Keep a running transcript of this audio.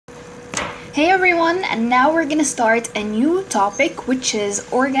Hey everyone, and now we're gonna start a new topic, which is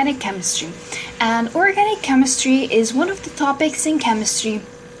organic chemistry. And organic chemistry is one of the topics in chemistry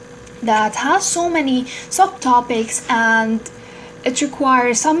that has so many subtopics, and it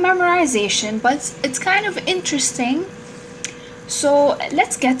requires some memorization, but it's kind of interesting. So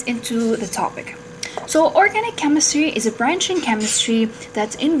let's get into the topic. So organic chemistry is a branch in chemistry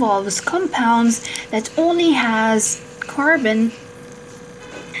that involves compounds that only has carbon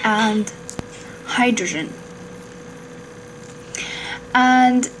and hydrogen.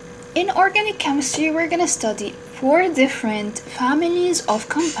 And in organic chemistry, we're going to study 4 different families of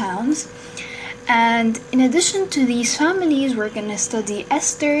compounds. And in addition to these families, we're going to study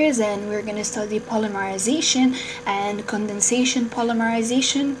esters, and we're going to study polymerization and condensation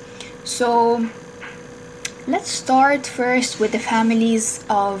polymerization. So let's start first with the families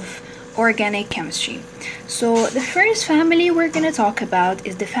of organic chemistry. So the first family we're going to talk about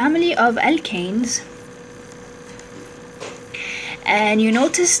is the family of alkanes. And you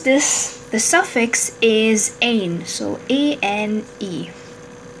notice this, the suffix is ane, so A-N-E.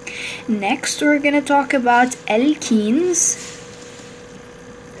 Next, we're going to talk about alkenes,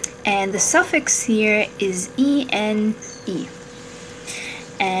 and the suffix here is E-N-E.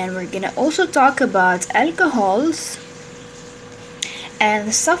 And we're going to also talk about alcohols, and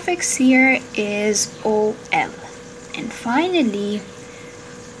the suffix here is O-L. And finally,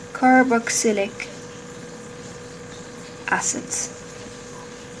 carboxylic acids,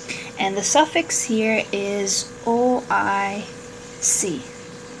 and the suffix here is O-I-C.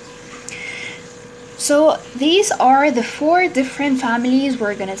 So these are the 4 different families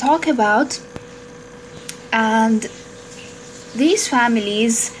we're going to talk about, and these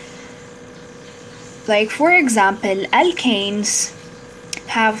families, like for example, alkanes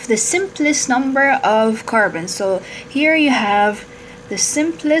have the simplest number of carbons. So here you have the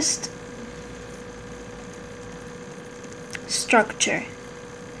simplest structure.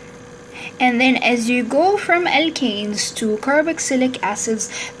 And then as you go from alkanes to carboxylic acids,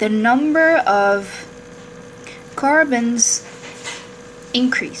 the number of carbons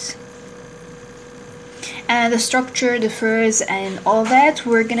increase. And the structure differs and all that.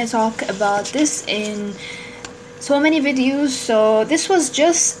 We're gonna talk about this in so many videos, so this was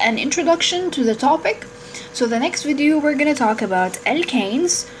just an introduction to the topic. So the next video we're gonna talk about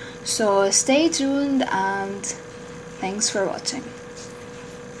alkanes, so stay tuned and thanks for watching.